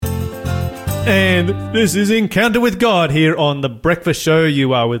And this is Encounter with God here on The Breakfast Show.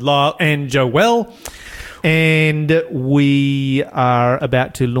 You are with Lyle and Joelle. And we are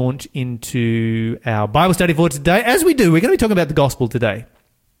about to launch into our Bible study for today. As we do, we're going to be talking about the gospel today.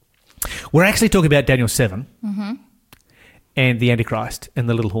 We're actually talking about Daniel 7 and the Antichrist and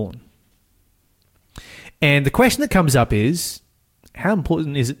the little horn. And the question that comes up is, how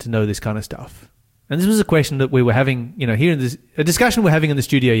important is it to know this kind of stuff? And this was a question that we were having, here in this, a discussion we're having in the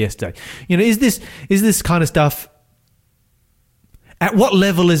studio yesterday. Is this kind of stuff, at what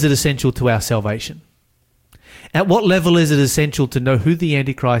level is it essential to our salvation? At what level is it essential to know who the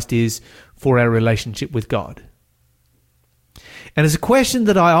Antichrist is for our relationship with God? And it's a question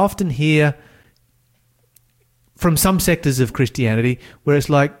that I often hear from some sectors of Christianity where it's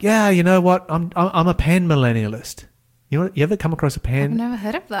like, yeah, you know what, I'm a pan-millennialist. You ever come across a pan? I've never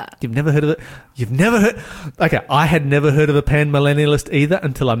heard of that. You've never heard of it? You've never heard... Okay, I had never heard of a pan-millennialist either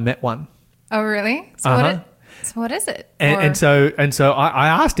until I met one. Oh, really? So what is it? And so I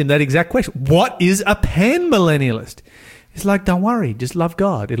asked him that exact question. What is a pan-millennialist? He's like, don't worry, just love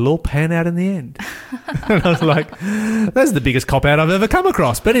God. It'll all pan out in the end. And I was like, that's the biggest cop-out I've ever come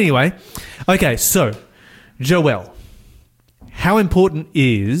across. But anyway, okay, so, Joelle, how important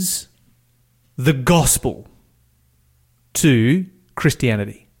is the gospel to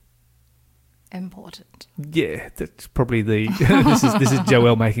Christianity? Important. Yeah, that's probably the... this is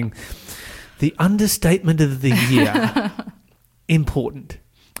Joelle making the understatement of the year. Important.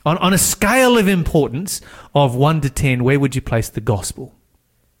 On a scale of importance of 1 to 10, where would you place the gospel?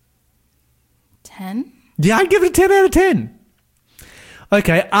 10? Yeah, I'd give it a 10 out of 10.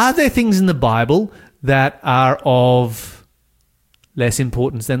 Okay, are there things in the Bible that are of less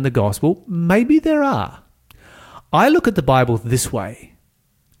importance than the gospel? Maybe there are. I look at the Bible this way.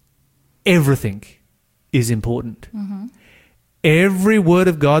 Everything is important. Every word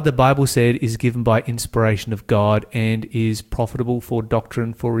of God, the Bible said, is given by inspiration of God and is profitable for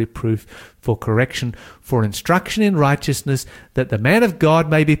doctrine, for reproof, for correction, for instruction in righteousness, that the man of God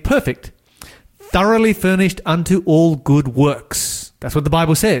may be perfect, thoroughly furnished unto all good works. That's what the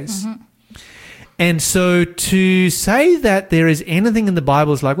Bible says. And so to say that there is anything in the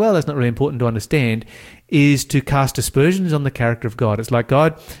Bible is like, well, that's not really important to understand, is to cast aspersions on the character of God. It's like,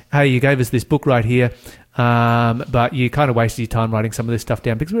 God, hey, you gave us this book right here, but you kind of wasted your time writing some of this stuff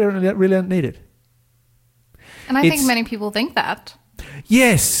down because we really don't need it. And I think many people think that.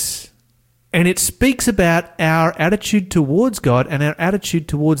 Yes. And it speaks about our attitude towards God and our attitude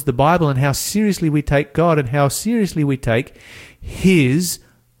towards the Bible and how seriously we take God and how seriously we take His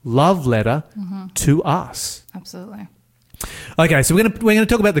love letter to us. Absolutely. Okay, so we're going to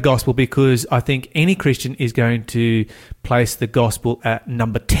talk about the gospel because I think any Christian is going to place the gospel at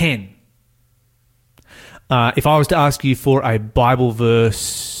number 10. If I was to ask you for a Bible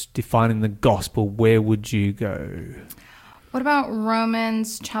verse defining the gospel, where would you go? What about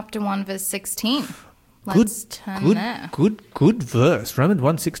Romans chapter 1, verse 16? Let's turn there. Good verse. Romans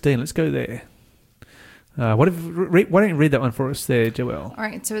 1:16. Let's go there. Why don't you read that one for us there, Joelle? All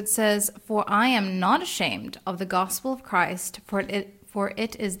right, so it says, "For I am not ashamed of the gospel of Christ, for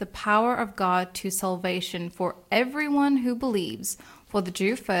it is the power of God to salvation for everyone who believes, for the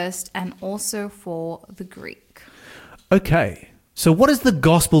Jew first and also for the Greek." Okay, so what is the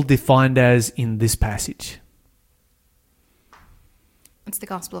gospel defined as in this passage? It's the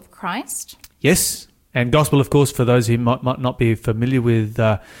gospel of Christ. Yes, and gospel, of course, for those who might not be familiar with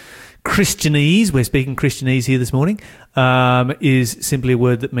Christianese, we're speaking Christianese here this morning, is simply a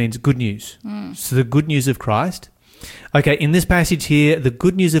word that means good news. So the good news of Christ. Okay, in this passage here, the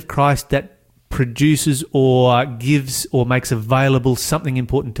good news of Christ that produces or gives or makes available something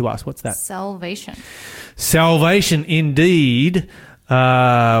important to us. What's that? Salvation. Salvation, indeed.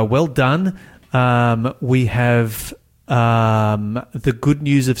 Well done. We have the good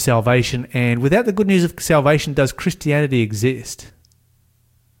news of salvation, and without the good news of salvation, does Christianity exist?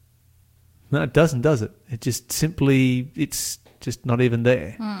 No, it doesn't, does it? It just simply, it's just not even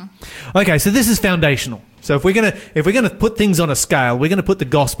there. Okay, so this is foundational. So if we're gonna put things on a scale, we're gonna put the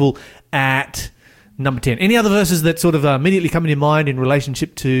gospel at number 10. Any other verses that sort of immediately come in your mind in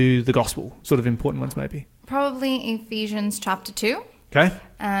relationship to the gospel? Sort of important ones, maybe. Probably Ephesians chapter 2. Okay.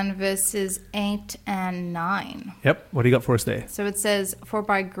 And verses 8 and 9. Yep. What do you got for us there? So it says, "For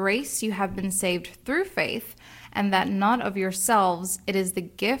by grace you have been saved through faith, and that not of yourselves, it is the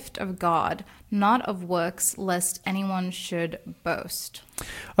gift of God, not of works, lest anyone should boast."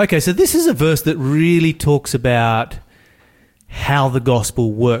 Okay, so this is a verse that really talks about how the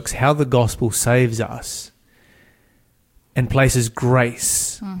gospel works, how the gospel saves us, and places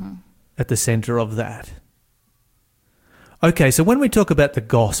grace at the center of that. Okay, so when we talk about the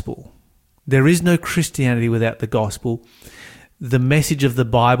gospel, There is no Christianity without the gospel. The message of the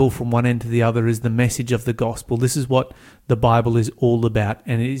Bible from one end to the other is the message of the gospel. This is what the Bible is all about,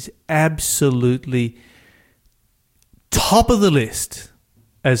 and it is absolutely top of the list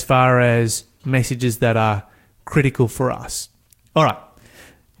as far as messages that are critical for us. All right,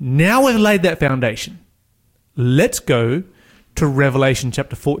 now we've laid that foundation. Let's go to Revelation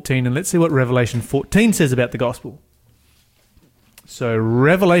chapter 14, and let's see what Revelation 14 says about the gospel. So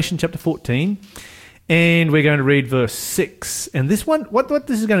Revelation chapter 14, and we're going to read verse 6. And this one, what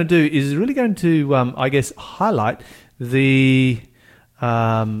this is going to do is really going to, highlight the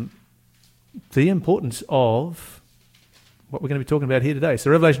importance of what we're going to be talking about here today.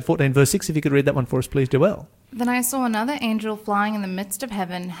 So Revelation 14, verse 6, if you could read that one for us, please, Joelle. Then I saw another angel flying in the midst of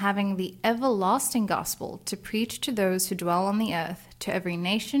heaven, having the everlasting gospel to preach to those who dwell on the earth, to every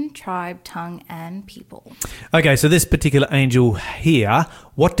nation, tribe, tongue, and people. Okay, so this particular angel here,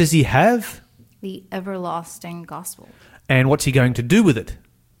 what does he have? The everlasting gospel. And what's he going to do with it?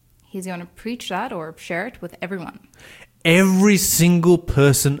 He's going to preach that or share it with everyone. Every single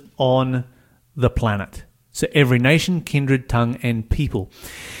person on the planet. So every nation, kindred, tongue, and people.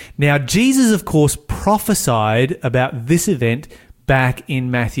 Now, Jesus, of course, prophesied about this event back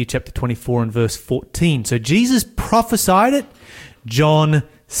in Matthew chapter 24 and verse 14. So Jesus prophesied it. John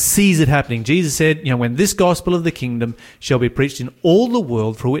sees it happening. Jesus said, when this gospel of the kingdom shall be preached in all the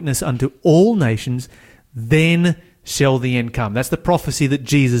world for a witness unto all nations, then shall the end come. That's the prophecy that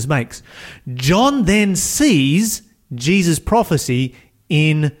Jesus makes. John then sees Jesus' prophecy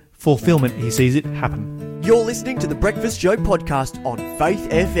in fulfillment. He sees it happen. You're listening to the Breakfast Show podcast on Faith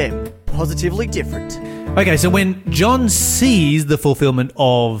FM. Positively different. Okay, so when John sees the fulfillment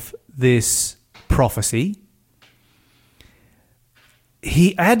of this prophecy,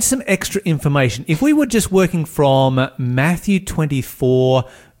 he adds some extra information. If we were just working from Matthew 24,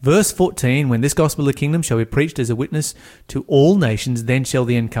 verse 14, when this gospel of the kingdom shall be preached as a witness to all nations, then shall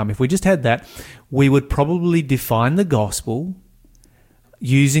the end come. If we just had that, we would probably define the gospel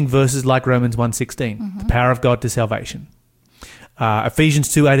using verses like Romans 1:16, the power of God to salvation. Ephesians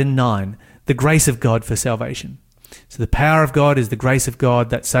 2:8 and 9, the grace of God for salvation. So the power of God is the grace of God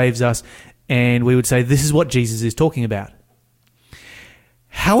that saves us, and we would say this is what Jesus is talking about.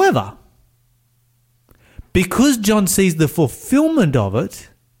 However, because John sees the fulfillment of it,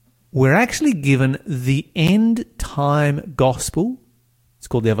 we're actually given the end time gospel. It's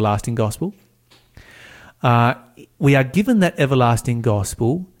called the everlasting gospel. We are given that everlasting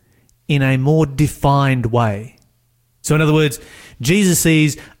gospel in a more defined way. So in other words, Jesus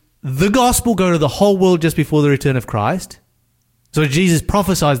sees the gospel go to the whole world just before the return of Christ. So Jesus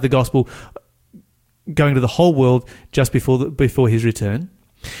prophesies the gospel going to the whole world just before his return.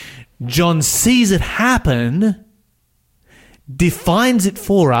 John sees it happen, defines it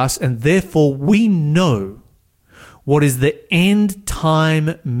for us, and therefore we know what is the end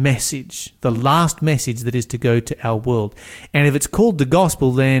time message, the last message that is to go to our world. And if it's called the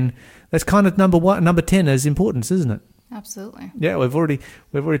gospel, then that's kind of number 10 as importance, isn't it? Absolutely. Yeah, we've already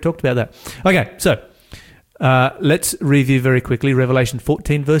talked about that. Okay, so let's review very quickly. Revelation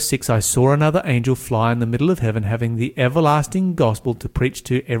 14 verse 6, I saw another angel fly in the middle of heaven, having the everlasting gospel to preach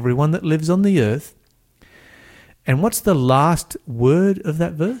to everyone that lives on the earth. And what's the last word of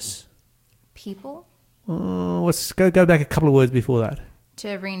that verse? People. Let's go back a couple of words before that. To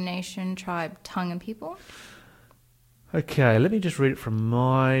every nation, tribe, tongue, and people. Okay, let me just read it from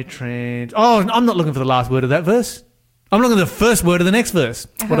my Oh, I'm not looking for the last word of that verse. I'm looking at the first word of the next verse.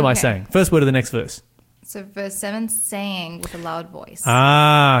 What am I saying? First word of the next verse. So verse 7, saying with a loud voice.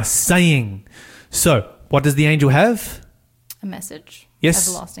 Saying. So, what does the angel have? A message. Yes.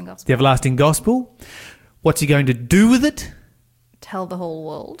 Everlasting gospel. The everlasting gospel. What's he going to do with it? Tell the whole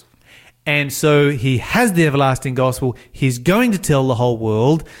world. And so he has the everlasting gospel. He's going to tell the whole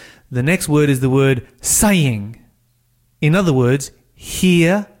world. The next word is the word saying. In other words,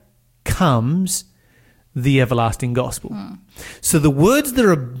 here comes the everlasting gospel. So the words that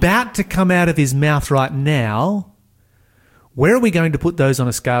are about to come out of his mouth right now, where are we going to put those on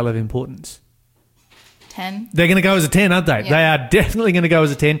a scale of importance? 10. They're going to go as a 10, aren't they? Yeah. They are definitely going to go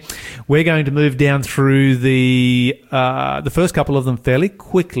as a 10. We're going to move down through the first couple of them fairly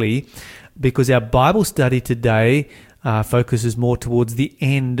quickly because our Bible study today focuses more towards the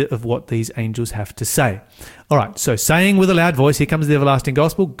end of what these angels have to say. All right, so saying with a loud voice, here comes the everlasting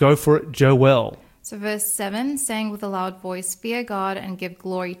gospel. Go for it, Joelle. So verse 7, saying with a loud voice, fear God and give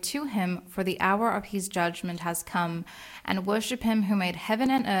glory to him, for the hour of his judgment has come, and worship him who made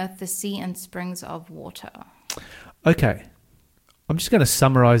heaven and earth, the sea and springs of water. Okay, I'm just going to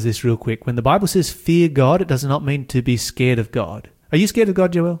summarize this real quick. When the Bible says fear God, it does not mean to be scared of God. Are you scared of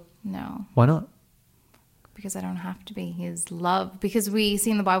God, Joelle? No, Why not? because I don't have to be. His love. Because we see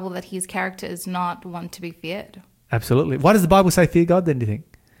in the Bible that his character is not one to be feared. Absolutely. Why does the Bible say fear God then, do you think?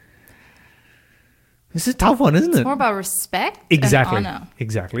 This is a tough one, isn't It's it? more about respect Exactly. and honor.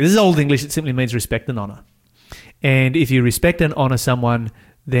 Exactly. This is Old English. It simply means respect and honor. And if you respect and honor someone,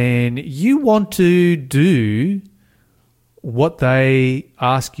 then you want to do what they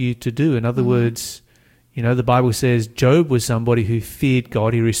ask you to do. In other words, you know, the Bible says Job was somebody who feared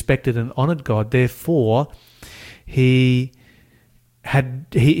God. He respected and honored God. Therefore, he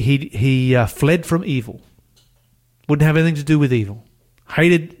fled from evil. Wouldn't have anything to do with evil.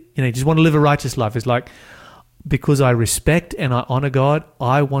 Hated, you know, just want to live a righteous life. It's like, because I respect and I honor God,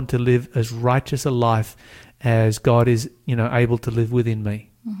 I want to live as righteous a life as God is, you know, able to live within me.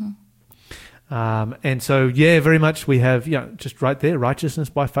 And so, yeah, very much we have, you know, just right there, righteousness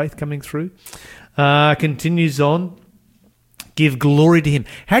by faith coming through. Continues on, give glory to him.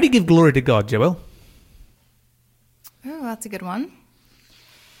 How do you give glory to God, Joel? Oh, that's a good one.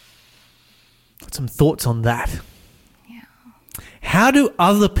 Got some thoughts on that. Yeah. How do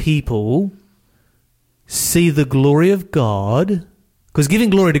other people see the glory of God? Because giving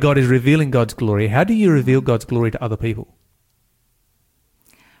glory to God is revealing God's glory. How do you reveal God's glory to other people?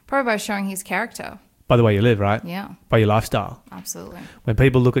 Probably by showing his character. By the way you live, right? Yeah, By your lifestyle. absolutely. When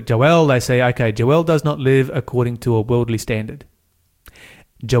people look at Joel, they say, okay, Joel does not live according to a worldly standard.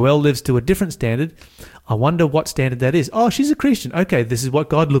 Joel lives to a different standard. I wonder what standard that is. Oh, she's a Christian. Okay, this is what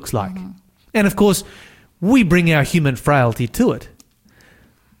God looks like. And of course, we bring our human frailty to it.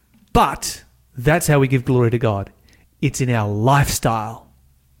 But that's how we give glory to God. It's in our lifestyle.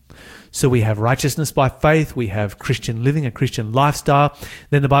 So we have righteousness by faith. We have Christian living, a Christian lifestyle.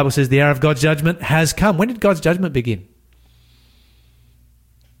 Then the Bible says the hour of God's judgment has come. When did God's judgment begin?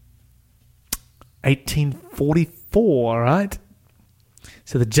 1844, right?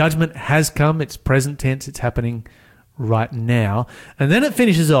 So the judgment has come. It's present tense. It's happening right now. And then it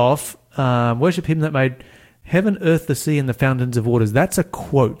finishes off, worship him that made heaven, earth, the sea, and the fountains of waters. That's a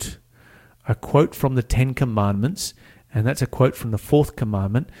quote from the Ten Commandments. And that's a quote from the fourth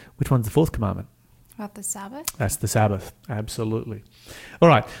commandment. Which one's the fourth commandment? About the Sabbath? That's the Sabbath. Absolutely. All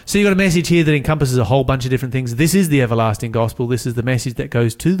right. So you've got a message here that encompasses a whole bunch of different things. This is the everlasting gospel. This is the message that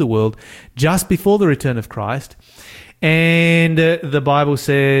goes to the world just before the return of Christ. And the Bible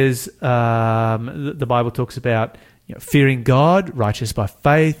says, the Bible talks about, you know, fearing God, righteous by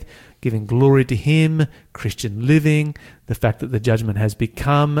faith, giving glory to him, Christian living, the fact that the judgment has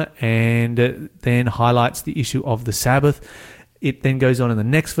become, and then highlights the issue of the Sabbath. It then goes on in the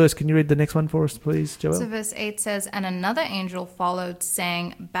next verse. Can you read the next one for us, please, Joel? So verse 8 says, And another angel followed,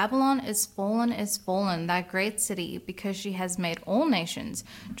 saying, Babylon is fallen, that great city, because she has made all nations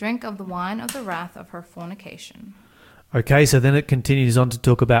drink of the wine of the wrath of her fornication. Okay, so then it continues on to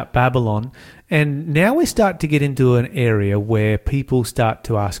talk about Babylon. And now we start to get into an area where people start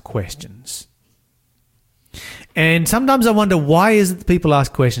to ask questions. And sometimes I wonder, why is it that people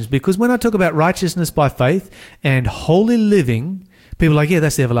ask questions? Because when I talk about righteousness by faith and holy living, people are like, yeah,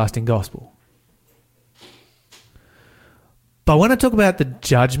 that's the everlasting gospel. But when I talk about the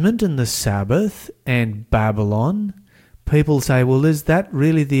judgment and the Sabbath and Babylon, people say, well, is that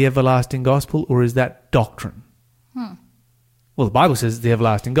really the everlasting gospel, or is that doctrine? Well, the Bible says it's the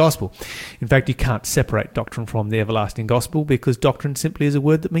everlasting gospel. In fact, you can't separate doctrine from the everlasting gospel, because doctrine simply is a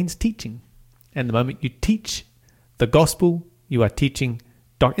word that means teaching. And the moment you teach the gospel, you are teaching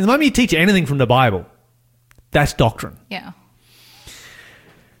doctrine. The moment you teach anything from the Bible, that's doctrine. Yeah.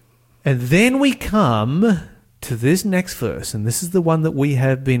 And then we come to this next verse, and this is the one that we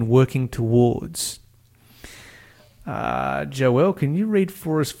have been working towards. Joel, can you read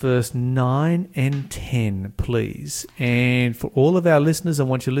for us verse 9 and 10, please? And for all of our listeners, I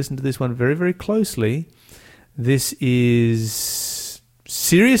want you to listen to this one very, very closely. This is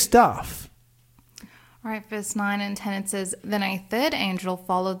serious stuff. All right, verse 9 and 10, it says, Then a third angel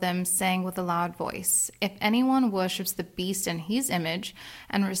followed them, saying with a loud voice, If anyone worships the beast and his image,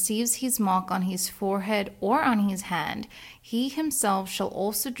 and receives his mark on his forehead or on his hand, he himself shall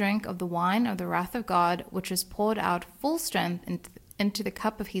also drink of the wine of the wrath of God, which is poured out full strength into the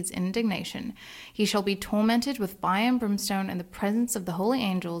cup of his indignation. He shall be tormented with fire and brimstone in the presence of the holy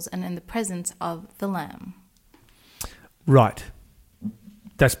angels and in the presence of the Lamb. Right.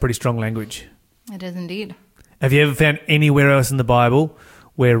 That's pretty strong language. It is indeed. Have you ever found anywhere else in the Bible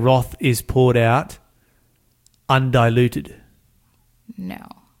where wrath is poured out undiluted? No.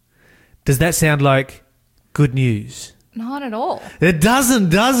 Does that sound like good news? Not at all. It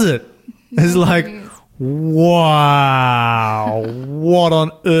doesn't, does it? It's like, wow, what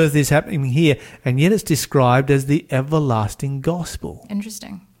on earth is happening here? And yet it's described as the everlasting gospel.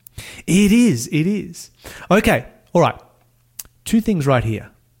 Interesting. It is. It is. Okay. All right. Two things right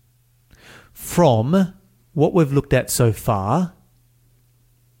here. From what we've looked at so far,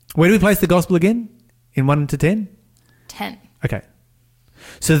 where do we place the gospel again? In 1 to 10? 10. Okay.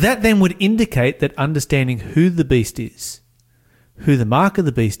 So that then would indicate that understanding who the beast is, who the mark of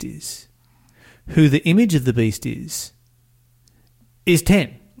the beast is, who the image of the beast is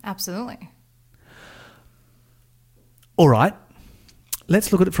 10. Absolutely. All right.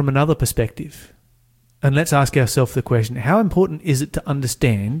 Let's look at it from another perspective. And let's ask ourselves the question, how important is it to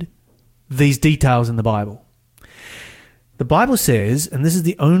understand these details in the Bible? The Bible says, and this is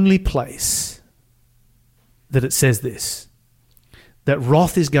the only place that it says this, that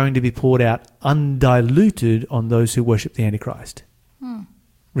wrath is going to be poured out undiluted on those who worship the Antichrist,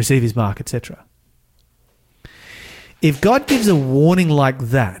 receive his mark, etc. If God gives a warning like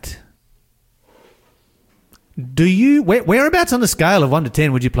that, whereabouts on the scale of 1 to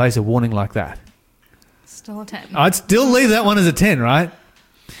 10 would you place a warning like that? Still a 10. I'd still leave that one as a 10, right?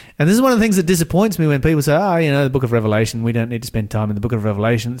 And this is one of the things that disappoints me when people say, the book of Revelation, we don't need to spend time in the book of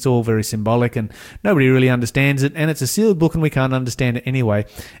Revelation. It's all very symbolic and nobody really understands it. And it's a sealed book and we can't understand it anyway.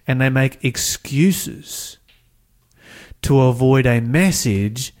 And they make excuses to avoid a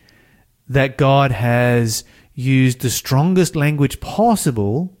message that God has used the strongest language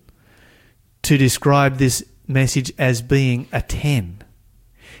possible to describe this message as being a 10.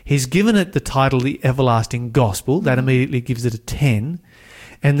 He's given it the title, the Everlasting Gospel. That immediately gives it a 10.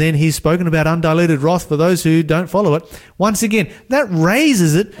 And then he's spoken about undiluted wrath for those who don't follow it. Once again, that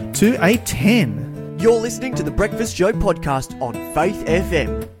raises it to a 10. You're listening to the Breakfast Show podcast on Faith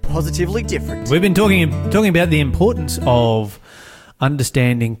FM. Positively different. We've been talking about the importance of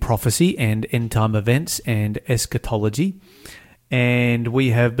understanding prophecy and end-time events and eschatology. And we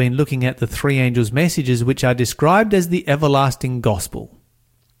have been looking at the three angels' messages, which are described as the everlasting gospel.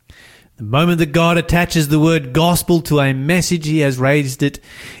 The moment that God attaches the word gospel to a message, he has raised it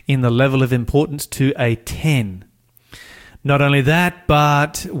in the level of importance to a 10. Not only that,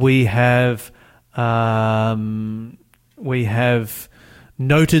 but we have noted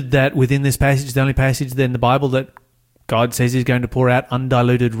that within this passage, the only passage in the Bible that God says he's going to pour out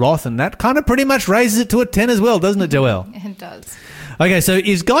undiluted wrath, and that kind of pretty much raises it to a 10 as well, doesn't it, Joelle? It does. Okay, so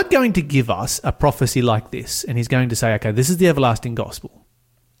is God going to give us a prophecy like this? And he's going to say, okay, this is the everlasting gospel.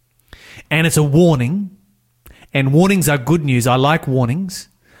 And it's a warning, and warnings are good news. I like warnings.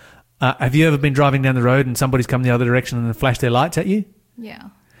 Have you ever been driving down the road and somebody's come the other direction and flashed their lights at you? Yeah.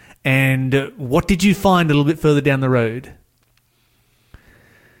 And what did you find a little bit further down the road?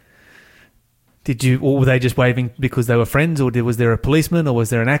 Or were they just waving because they were friends, or was there a policeman, or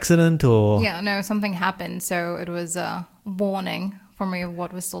was there an accident, or? Yeah, no, something happened, so it was a warning for me of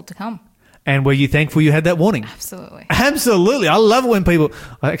what was still to come. And were you thankful you had that warning? Absolutely. Absolutely. I love it when people...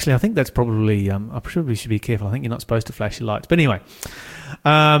 Actually, I think that's probably... I probably should be careful. I think you're not supposed to flash your lights. But anyway,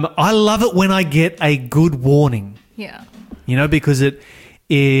 I love it when I get a good warning. Yeah. Because it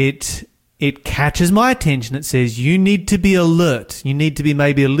catches my attention. It says, you need to be alert. You need to be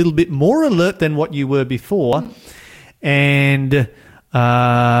maybe a little bit more alert than what you were before. And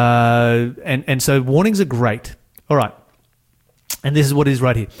so warnings are great. All right. And this is what is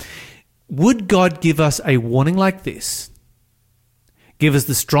right here. Would God give us a warning like this, give us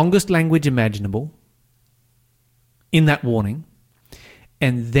the strongest language imaginable in that warning,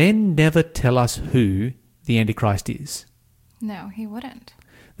 and then never tell us who the Antichrist is? No, he wouldn't.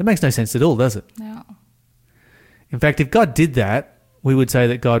 That makes no sense at all, does it? No. In fact, if God did that, we would say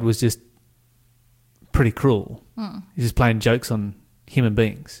that God was just pretty cruel. He's just playing jokes on human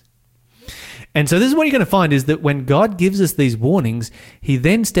beings. And so this is what you're going to find is that when God gives us these warnings, he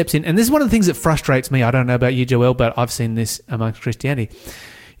then steps in. And this is one of the things that frustrates me. I don't know about you, Joelle, but I've seen this amongst Christianity.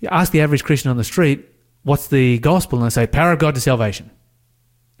 You ask the average Christian on the street, what's the gospel? And they say, power of God to salvation.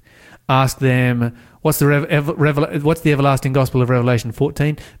 Ask them, what's the everlasting gospel of Revelation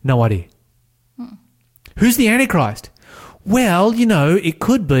 14? No idea. Who's the Antichrist? Well, it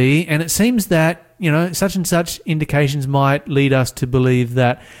could be, and it seems that, such and such indications might lead us to believe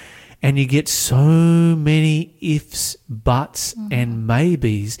that. And you get so many ifs, buts, and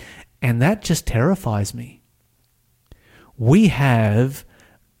maybes, and that just terrifies me. We have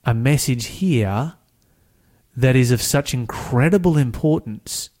a message here that is of such incredible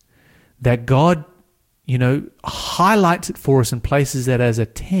importance that God, highlights it for us and places that as a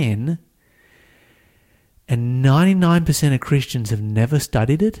 10, and 99% of Christians have never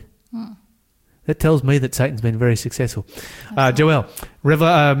studied it. That tells me that Satan's been very successful. Joelle,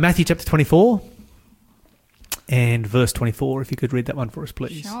 Matthew chapter 24 and verse 24, if you could read that one for us,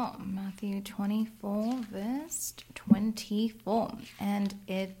 please. Sure. Matthew 24, verse 24. And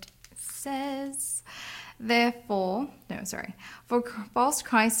it says, for false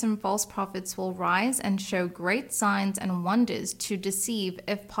Christs and false prophets will rise and show great signs and wonders to deceive,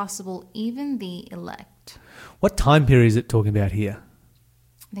 if possible, even the elect. What time period is it talking about here?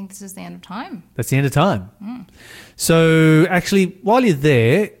 I think this is the end of time. That's the end of time. So actually, while you're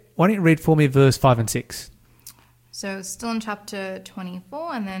there, why don't you read for me verse 5 and 6? So still in chapter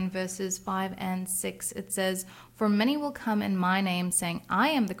 24 and then verses 5 and 6, it says, "For many will come in my name, saying, I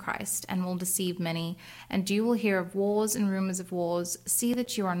am the Christ, and will deceive many. And you will hear of wars and rumors of wars. See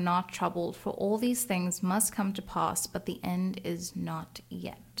that you are not troubled, for all these things must come to pass, but the end is not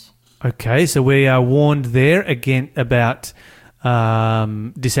yet." Okay, so we are warned there again about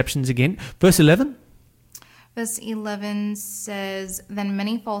deceptions again. Verse 11? Verse 11 says, "Then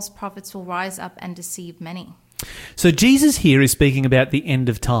many false prophets will rise up and deceive many." So Jesus here is speaking about the end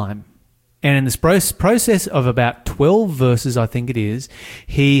of time. And in this process of about 12 verses, I think it is,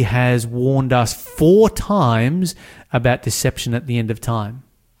 he has warned us 4 times about deception at the end of time.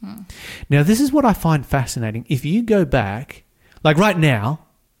 Now, this is what I find fascinating. If you go back, like right now,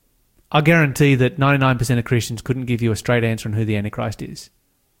 I guarantee that 99% of Christians couldn't give you a straight answer on who the Antichrist is.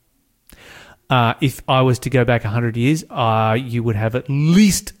 If I was to go back 100 years, you would have at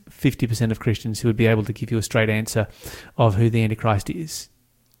least 50% of Christians who would be able to give you a straight answer of who the Antichrist is.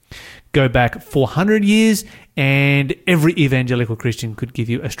 Go back 400 years and every evangelical Christian could give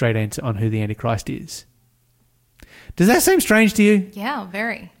you a straight answer on who the Antichrist is. Does that seem strange to you? Yeah,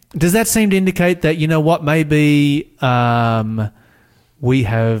 very. Does that seem to indicate that, you know what, maybe we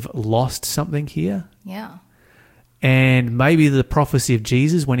have lost something here? Yeah. And maybe the prophecy of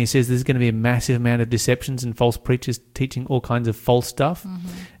Jesus, when he says there's going to be a massive amount of deceptions and false preachers teaching all kinds of false stuff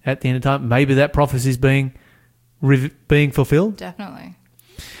at the end of time, maybe that prophecy is being fulfilled? Definitely.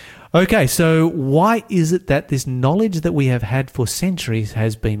 Okay, so why is it that this knowledge that we have had for centuries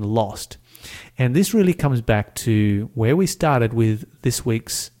has been lost? And this really comes back to where we started with this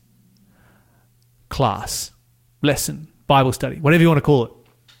week's class, lesson, Bible study, whatever you want to call it.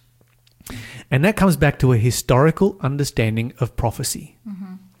 And that comes back to a historical understanding of prophecy.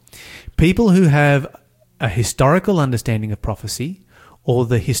 People who have a historical understanding of prophecy, or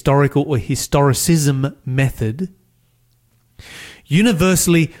the historical or historicism method,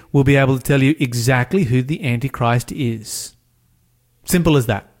 universally will be able to tell you exactly who the Antichrist is. Simple as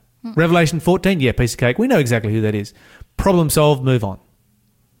that. Revelation 14, yeah, piece of cake. We know exactly who that is. Problem solved, move on.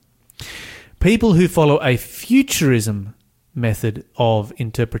 People who follow a futurism method of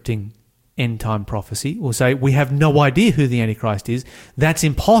interpreting end-time prophecy will say, we have no idea who the Antichrist is. That's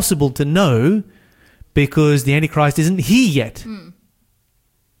impossible to know because the Antichrist isn't here yet.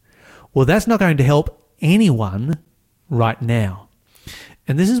 Well, that's not going to help anyone right now.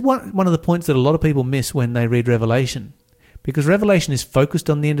 And this is one of the points that a lot of people miss when they read Revelation. Because Revelation is focused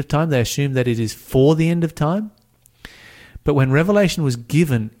on the end of time, they assume that it is for the end of time. But when Revelation was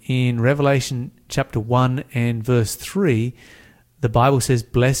given in Revelation chapter 1 and verse 3, the Bible says,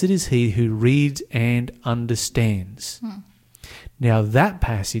 "Blessed is he who reads and understands." Now that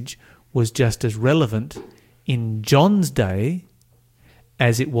passage was just as relevant in John's day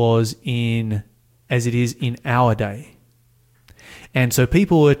as it is in our day. And so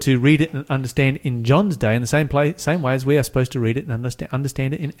people were to read it and understand in John's day in the same way as we are supposed to read it and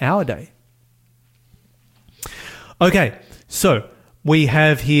understand it in our day. Okay, so we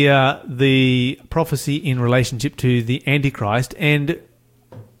have here the prophecy in relationship to the Antichrist, and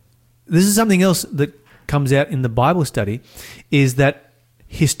this is something else that comes out in the Bible study, is that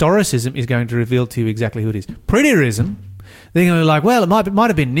historicism is going to reveal to you exactly who it is. Preterism, they're going to be like, well, it might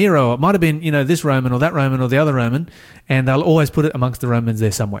have been Nero, it might have been, this Roman or that Roman or the other Roman, and they'll always put it amongst the Romans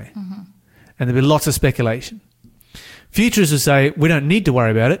there somewhere. And there'll be lots of speculation. Futurists will say, we don't need to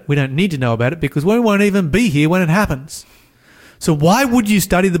worry about it, we don't need to know about it, because we won't even be here when it happens. So why would you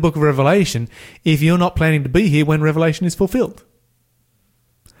study the book of Revelation if you're not planning to be here when Revelation is fulfilled?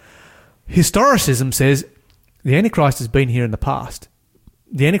 Historicism says the Antichrist has been here in the past.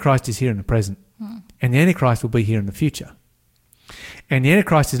 The Antichrist is here in the present. And the Antichrist will be here in the future. And the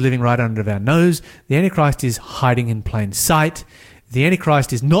Antichrist is living right under our nose. The Antichrist is hiding in plain sight. The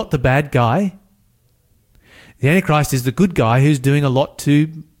Antichrist is not the bad guy. The Antichrist is the good guy who's doing a lot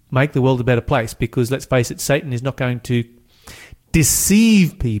to make the world a better place, because let's face it, Satan is not going to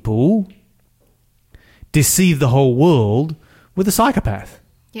deceive people, deceive the whole world with a psychopath.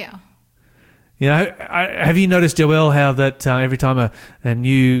 Yeah. Have you noticed, Joel, how that every time a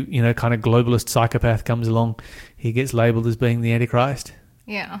new, kind of globalist psychopath comes along, he gets labelled as being the Antichrist?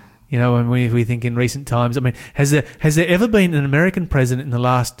 Yeah. When we think in recent times, has there ever been an American president in the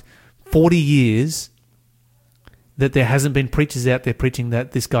last 40 years that there hasn't been preachers out there preaching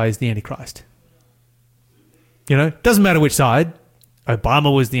that this guy is the Antichrist. You know, doesn't matter which side.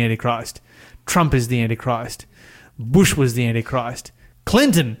 Obama was the Antichrist. Trump is the Antichrist. Bush was the Antichrist.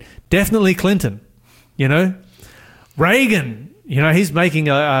 Clinton, definitely Clinton. You know, Reagan, you know, he's making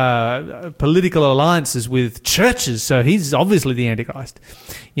political alliances with churches, so he's obviously the Antichrist.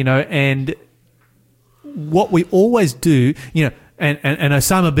 You know, and what we always do, you know, and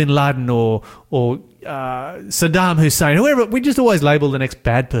Osama bin Laden or Saddam Hussein, whoever, we just always label the next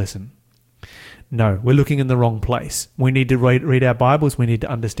bad person. No, we're looking in the wrong place. We need to read our Bibles. We need to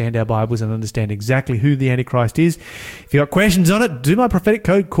understand our Bibles and understand exactly who the Antichrist is. If you've got questions on it, do my prophetic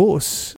code course.